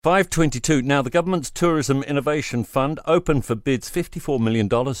522. Now, the government's Tourism Innovation Fund open for bids, $54 million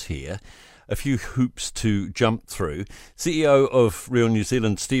here. A few hoops to jump through. CEO of Real New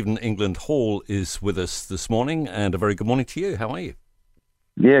Zealand, Stephen England Hall, is with us this morning, and a very good morning to you. How are you?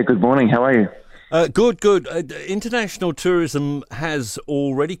 Yeah, good morning. How are you? Good. International tourism has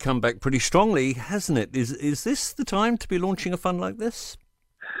already come back pretty strongly, hasn't it? Is this the time to be launching a fund like this?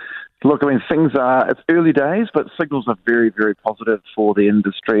 Look, I mean, it's early days, but signals are very, very positive for the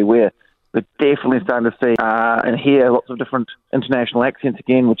industry. We're definitely starting to see and hear lots of different international accents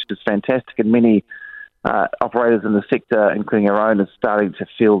again, which is fantastic. And many operators in the sector, including our own, are starting to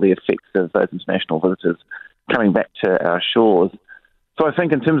feel the effects of those international visitors coming back to our shores. So I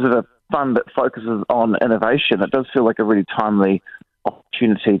think in terms of a fund that focuses on innovation, it does feel like a really timely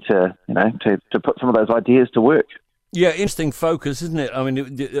opportunity to put some of those ideas to work. Yeah, interesting focus, isn't it? I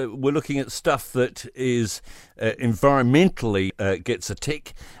mean, we're looking at stuff that is environmentally gets a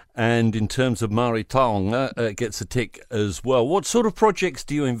tick, and in terms of Māori taonga gets a tick as well. What sort of projects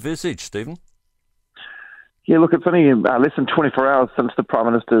do you envisage, Stephen? Yeah, look, it's only less than 24 hours since the Prime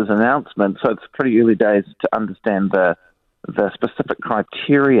Minister's announcement, so it's pretty early days to understand the specific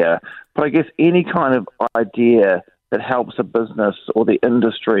criteria. But I guess any kind of idea that helps a business or the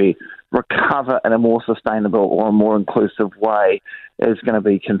industry recover in a more sustainable or a more inclusive way is going to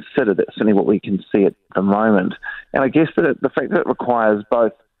be considered. It's certainly what we can see at the moment. And I guess that the fact that it requires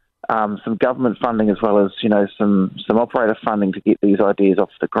both some government funding as well as some operator funding to get these ideas off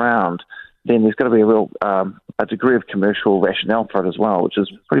the ground, then there's got to be a degree of commercial rationale for it as well, which is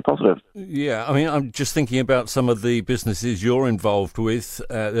pretty positive. Yeah, I mean, I'm just thinking about some of the businesses you're involved with,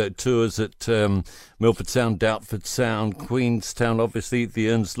 tours at Milford Sound, Doubtford Sound, Queenstown, obviously, the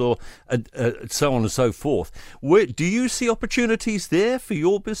Earnslaw, so on and so forth. Do you see opportunities there for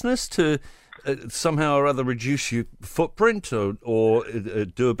your business to somehow or other reduce your footprint or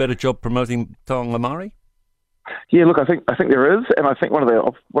do a better job promoting taonga Māori? Yeah, look, I think there is, and I think one of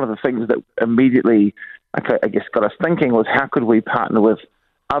the things that immediately, I guess, got us thinking was how could we partner with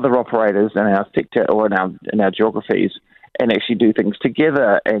other operators in our sector or in our geographies and actually do things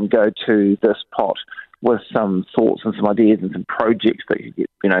together and go to this pot with some thoughts and some ideas and some projects that could get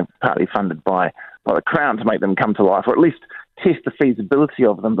partly funded by the Crown to make them come to life, or at least test the feasibility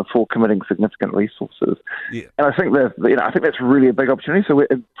of them before committing significant resources. Yeah. And I think that's really a big opportunity. So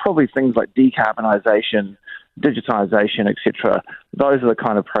probably things like decarbonisation, digitisation, etc. Those are the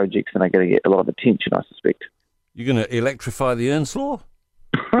kind of projects that are going to get a lot of attention, I suspect. You're going to electrify the Earnslaw?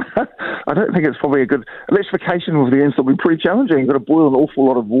 I don't think it's probably a good electrification of the Earnslaw. Will be pretty challenging. You've got to boil an awful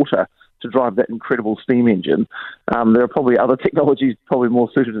lot of water to drive that incredible steam engine. There are probably other technologies probably more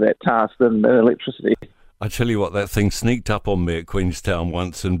suited to that task than electricity. I tell you what, that thing sneaked up on me at Queenstown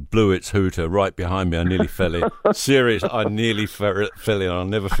once and blew its hooter right behind me. I nearly fell in. Serious, I nearly fell in. I'll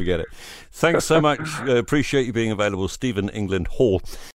never forget it. Thanks so much. Appreciate you being available. Stephen England Hall.